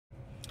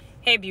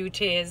Hey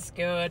beauties,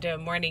 good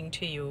morning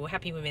to you.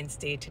 Happy Women's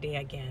Day today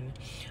again.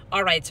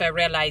 All right, so I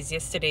realized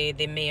yesterday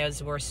the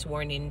mayors were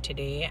sworn in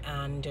today,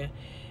 and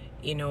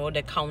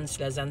the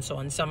councillors and so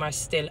on. Some are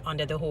still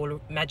under the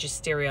whole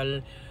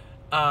magisterial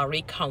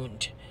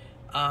recount.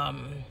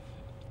 And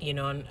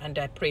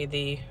I pray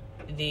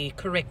the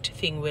correct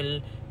thing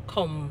will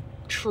come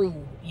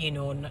true,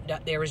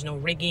 that there is no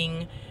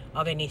rigging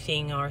of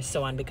anything or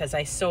so on, because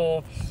I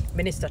saw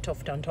Minister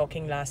Tufton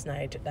talking last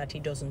night that he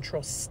doesn't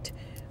trust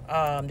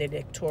the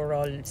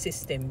electoral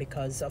system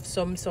because of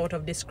some sort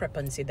of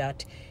discrepancy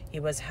that he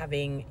was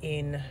having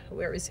in,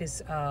 where is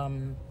his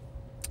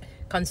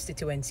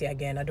constituency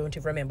again? I don't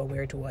even remember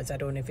where it was. I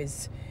don't know if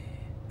it's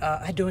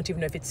I don't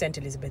even know if it's St.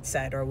 Elizabeth's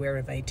side or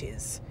wherever it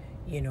is,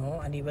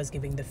 and he was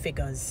giving the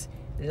figures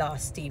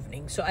last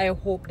evening. So I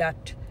hope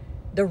that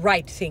the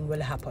right thing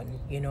will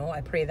happen,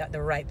 I pray that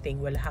the right thing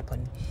will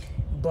happen.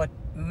 But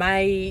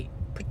my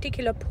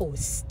particular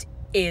post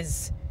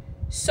is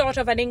sort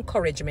of an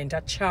encouragement,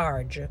 a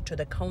charge to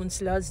the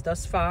councillors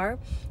thus far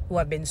who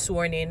have been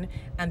sworn in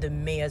and the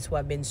mayors who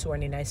have been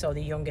sworn in. I saw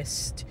the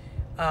youngest,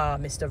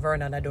 Mr.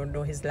 Vernon, I don't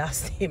know his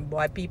last name,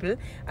 boy, people.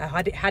 I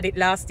had it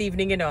last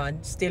evening,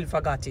 and still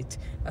forgot it.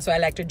 That's why I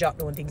like to jot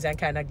down things and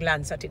kind of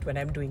glance at it when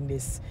I'm doing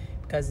this,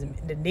 because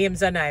the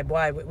names and I,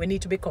 boy, we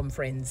need to become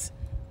friends.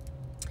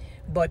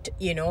 But,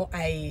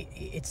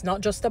 it's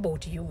not just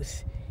about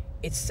youth.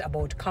 It's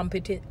about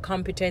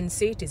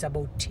competency. It is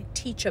about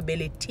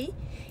teachability.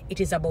 It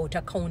is about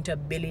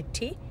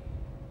accountability.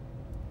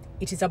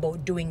 It is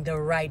about doing the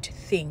right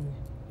thing,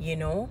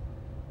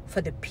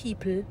 for the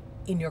people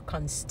in your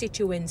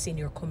constituency, in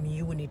your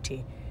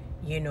community,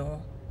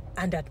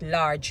 and at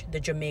large, the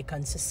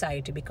Jamaican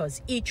society,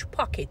 because each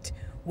pocket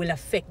will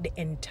affect the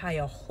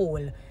entire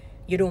whole.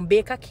 You don't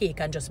bake a cake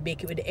and just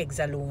bake it with the eggs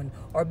alone,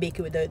 or bake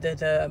it with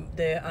the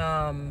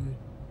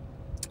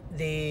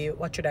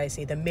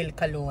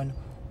milk alone,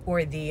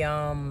 or the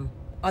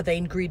other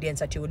ingredients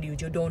that you will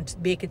use. You don't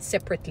bake it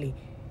separately,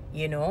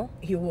 you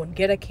won't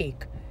get a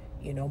cake,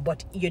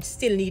 but you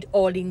still need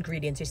all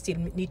ingredients. You still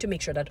need to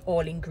make sure that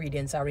all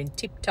ingredients are in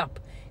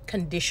tip-top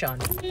condition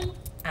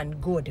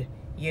and good,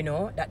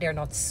 that they're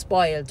not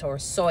spoiled or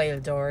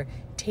soiled or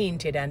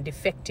tainted and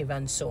defective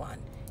and so on.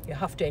 You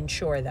have to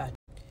ensure that.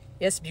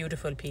 Yes,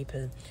 beautiful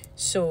people.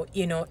 So,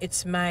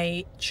 it's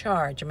my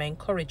charge, my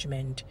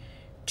encouragement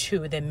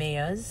to the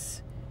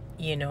mayors,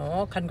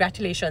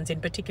 congratulations in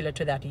particular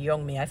to that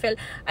young mayor. I felt,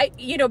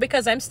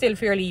 because I'm still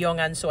fairly young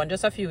and so on,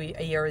 just a few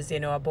years,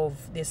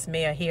 above this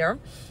mayor here.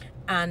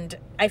 And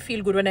I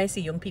feel good when I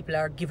see young people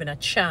are given a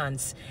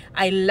chance.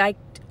 I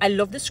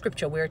love the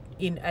scripture where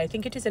I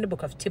think it is in the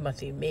book of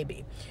Timothy,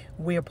 maybe,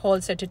 where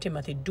Paul said to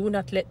Timothy, do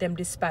not let them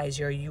despise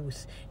your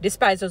youth.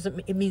 Despise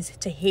doesn't, it means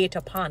to hate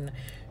upon,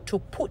 to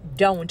put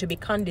down, to be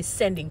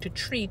condescending, to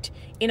treat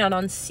in an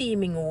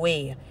unseeming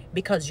way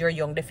because you're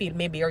young. They feel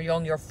maybe you're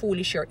young, you're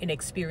foolish, you're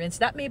inexperienced.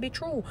 That may be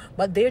true,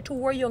 but they too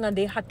were young and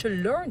they had to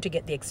learn to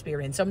get the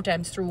experience,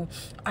 sometimes through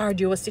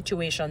arduous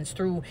situations,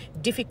 through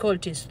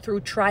difficulties,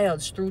 through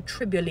trials, through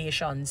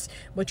tribulations.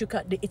 But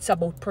it's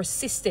about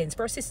persistence.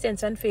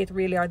 Persistence and faith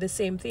really are the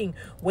same thing.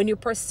 When you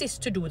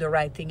persist to do the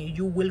right thing,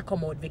 you will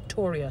come out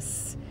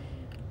victorious,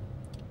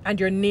 and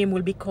your name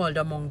will be called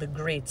among the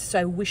greats. So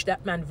I wish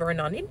that man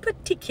Vernon in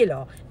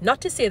particular, not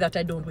to say that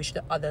I don't wish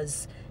the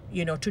others,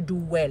 to do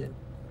well,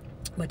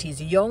 but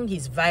he's young,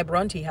 he's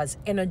vibrant, he has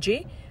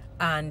energy,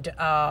 and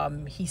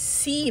he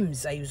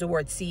seems, I use the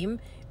word seem,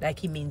 like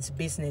he means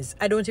business.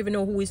 I don't even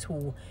know who is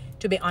who,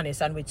 to be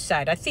honest, on which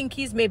side. I think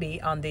he's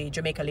maybe on the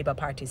Jamaica Labour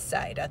Party's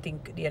side, I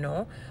think,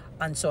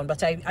 and so on,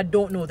 but I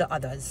don't know the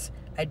others.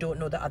 I don't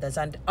know the others,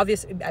 and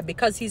obviously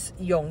because he's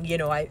young,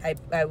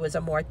 I was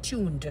more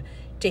attuned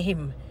to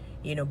him,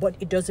 but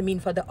it doesn't mean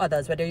for the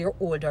others, whether you're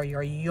old or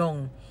you're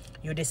young,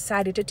 you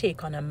decided to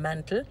take on a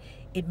mantle.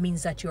 It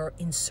means that you're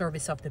in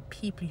service of the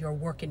people, you're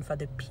working for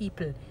the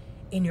people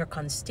in your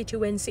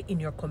constituency, in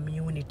your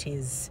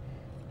communities.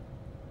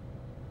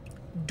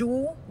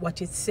 Do what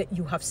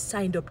you have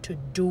signed up to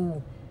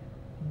do.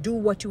 Do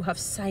what you have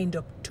signed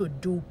up to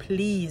do,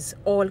 please.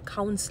 All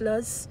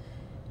councillors,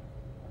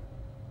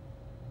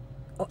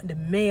 the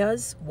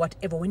mayors,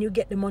 whatever, when you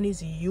get the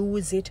monies,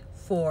 use it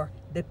for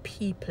the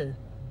people.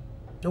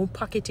 Don't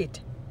pocket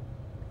it.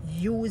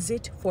 Use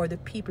it for the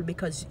people,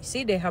 because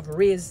see, they have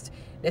raised,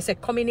 they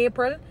said come in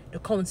April, the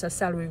council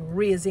salary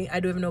raising, I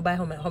don't even know by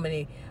how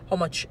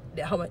much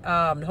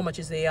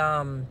is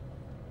the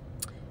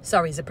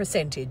sorry, is the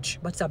percentage,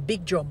 but it's a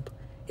big jump.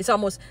 It's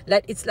almost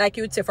like, it's like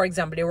you would say, for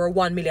example, they were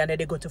 1 million and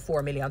they go to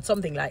 4 million,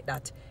 something like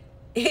that,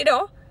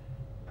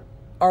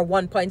 or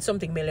 1 point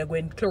something million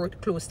going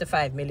close to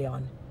 5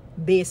 million,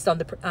 based on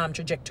the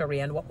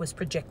trajectory and what was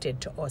projected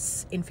to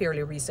us in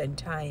fairly recent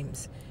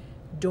times.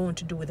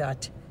 Don't do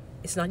that.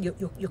 It's not,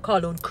 you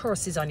call down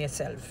curses on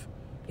yourself.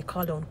 You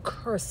call down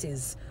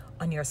curses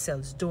on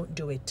yourselves. Don't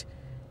do it.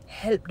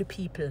 Help the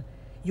people.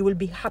 You will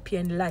be happy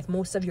in life.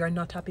 Most of you are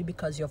not happy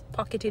because you have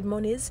pocketed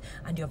monies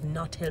and you have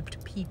not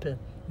helped people.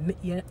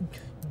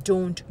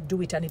 Don't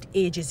do it, and it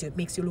ages you. It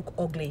makes you look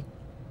ugly.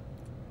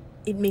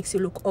 it makes you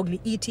look ugly.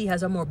 E.T.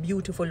 has a more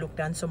beautiful look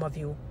than some of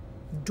you.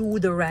 Do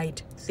the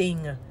right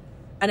thing.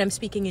 And I'm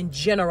speaking in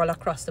general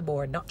across the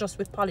board, not just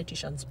with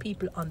politicians,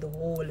 people on the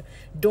whole.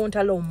 Don't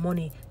allow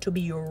money to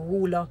be your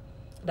ruler.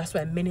 That's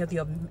why many of you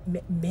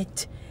have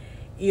met,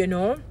 you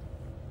know,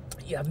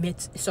 you have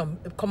met some,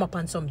 come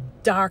upon some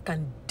dark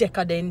and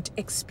decadent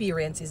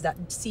experiences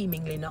that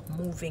seemingly not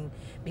moving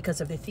because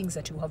of the things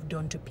that you have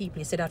done to people.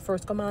 You see that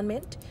first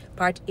commandment,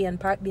 part A and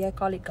part B, I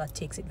call it, God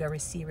takes it very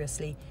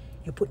seriously.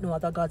 You put no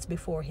other gods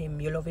before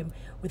him. You love him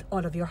with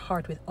all of your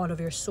heart, with all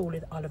of your soul,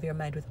 with all of your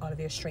mind, with all of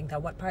your strength.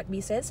 And what part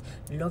B says?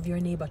 Love your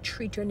neighbor,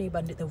 treat your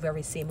neighbor the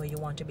very same way you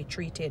want to be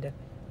treated.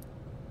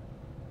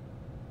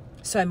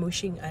 So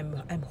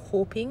I'm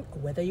hoping,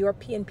 whether you're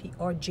PNP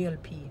or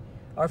JLP,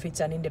 or if it's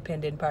an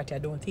independent party, I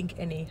don't think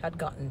any had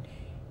gotten,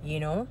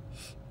 you know,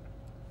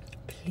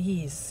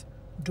 please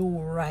do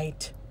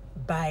right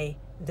by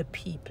the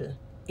people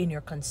in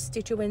your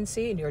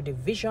constituency, in your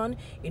division,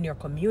 in your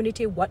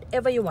community,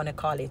 whatever you want to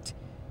call it.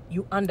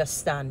 You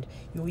understand.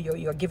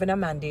 You're given a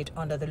mandate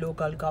under the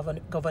local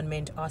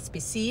government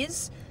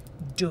auspices.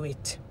 Do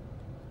it.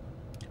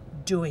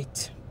 Do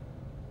it.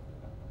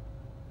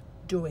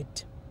 Do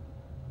it.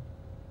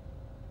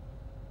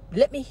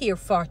 Let me hear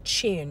for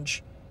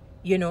change,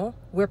 you know,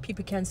 where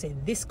people can say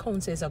this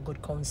councillor is a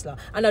good councillor.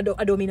 And I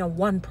don't mean a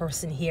one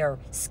person here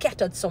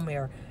scattered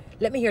somewhere.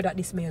 Let me hear that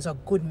this mayor is a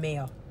good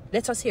mayor.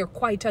 Let us hear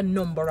quite a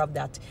number of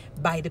that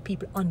by the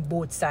people on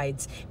both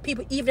sides.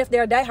 People, even if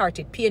they're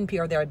die-hearted PNP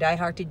or they're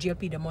die-hearted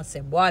JLP, they must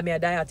say, boy, I'm a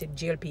die-hearted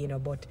JLP, you know,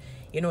 but,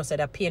 you know, so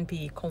that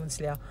PNP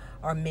councillor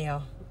or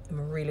mayor,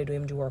 I'm really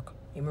doing the work.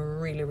 I'm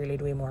really, really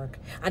doing work.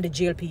 And the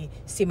JLP,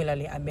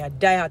 similarly, I'm a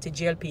die-hearted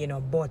JLP, you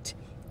know, but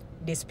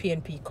this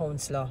PNP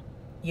councillor,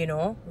 you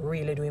know,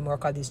 really doing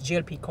work. Or this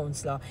JLP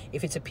councillor,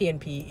 if it's a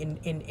PNP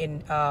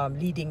in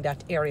leading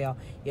that area,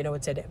 you know,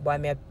 it said, boy,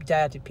 I'm a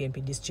die-hearted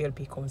PNP, this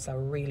JLP councillor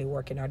really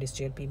working, or this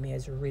JLP mayor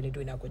is really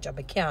doing a good job.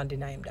 I can't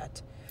deny him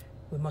that.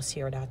 We must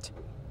hear that.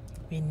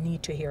 We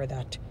need to hear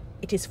that.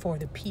 It is for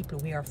the people.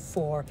 We are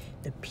for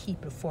the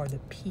people, for the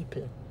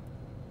people.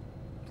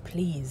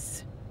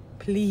 Please,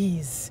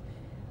 please.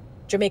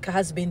 Jamaica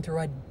has been through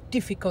a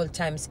difficult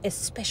times,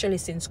 especially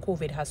since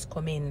COVID has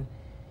come in.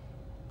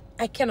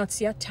 I cannot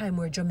see a time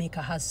where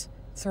Jamaica has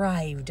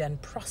thrived and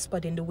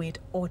prospered in the way it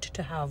ought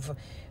to have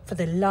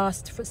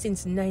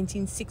since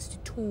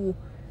 1962,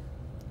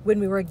 when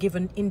we were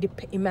given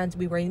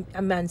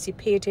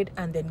emancipated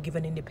and then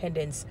given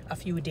independence a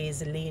few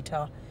days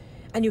later.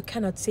 And you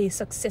cannot say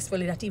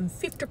successfully that even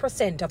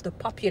 50% of the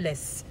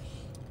populace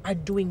are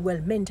doing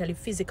well mentally,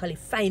 physically,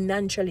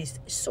 financially,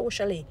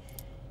 socially,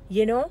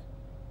 you know,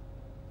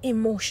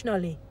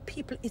 emotionally.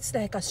 People, it's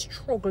like a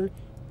struggle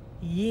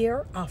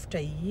year after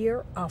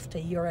year after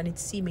year, and it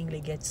seemingly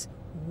gets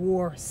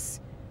worse.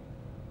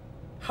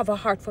 Have a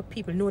heart for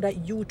people. Know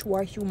that you too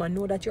are human.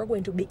 Know that you're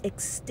going to be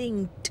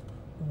extinct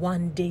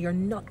one day. You're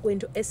not going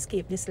to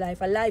escape this life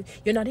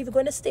alive. You're not even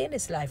going to stay in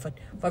this life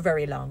for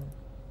very long.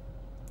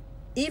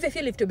 Even if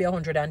you live to be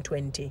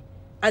 120,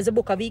 as the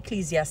book of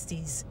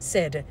Ecclesiastes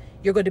said,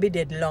 you're going to be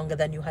dead longer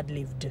than you had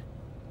lived.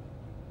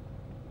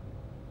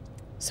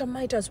 So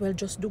might as well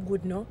just do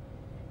good, no?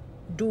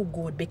 Do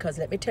good, because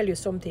let me tell you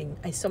something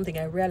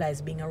I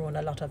realized being around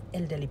a lot of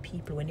elderly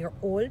people. When you're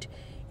old,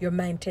 your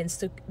mind tends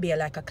to be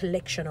like a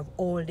collection of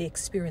all the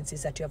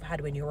experiences that you have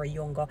had when you were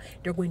younger.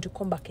 They're going to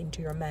come back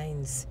into your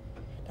minds.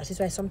 That is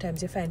why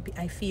sometimes you find,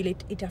 I feel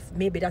it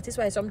maybe that is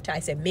why sometimes I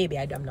say, maybe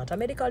I'm not a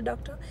medical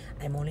doctor,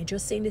 I'm only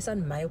just saying this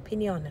on my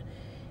opinion.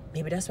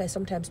 Maybe that's why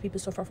sometimes people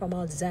suffer from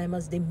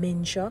Alzheimer's,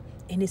 dementia,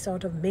 any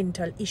sort of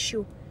mental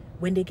issue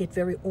when they get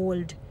very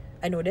old.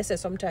 I know they say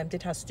sometimes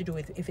it has to do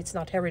with, if it's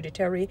not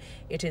hereditary,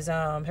 it is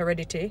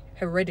hereditary.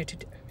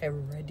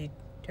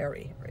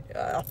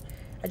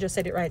 I just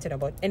said it right,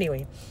 but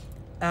anyway,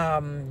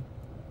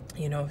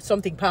 you know,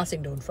 something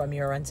passing down from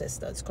your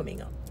ancestors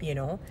coming up, you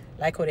know,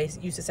 like how they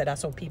used to say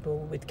that's how people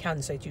with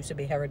cancer, it used to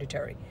be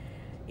hereditary,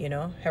 you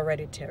know,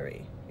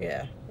 hereditary.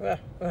 Yeah,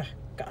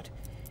 God,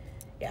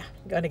 yeah,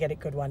 gonna get it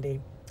good one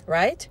day,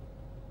 right?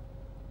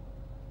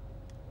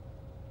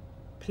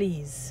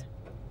 Please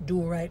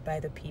do right by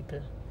the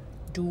people.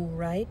 Do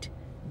right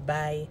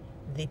by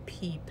the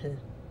people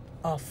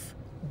of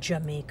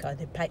Jamaica,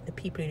 the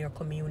people in your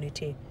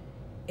community.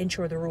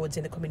 Ensure the roads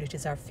in the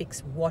communities are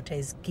fixed, water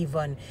is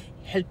given,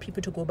 help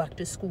people to go back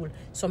to school.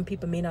 Some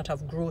people may not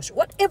have groceries.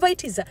 Whatever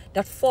it is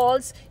that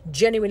falls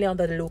genuinely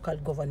under the local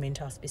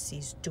government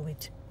auspices, do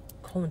it.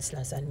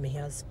 Councillors and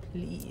mayors,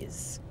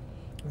 please.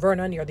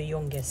 Vernon, you're the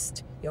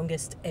youngest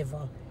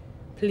ever.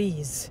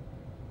 Please,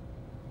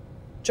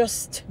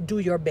 just do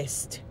your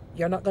best.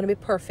 You're not going to be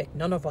perfect.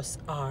 None of us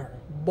are.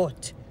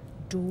 But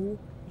do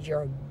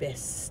your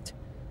best.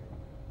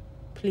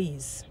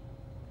 Please.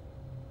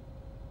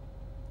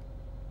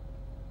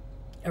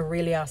 I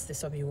really ask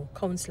this of you,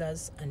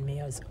 councillors and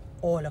mayors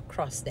all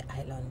across the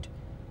island.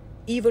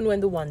 Even when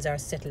the ones are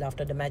settled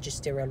after the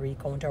magisterial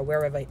recount or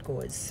wherever it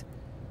goes.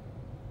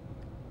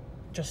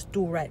 Just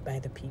do right by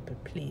the people,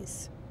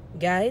 please.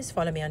 Guys,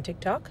 follow me on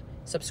TikTok.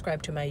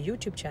 subscribe to my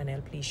YouTube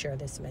channel. Please share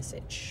this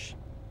message.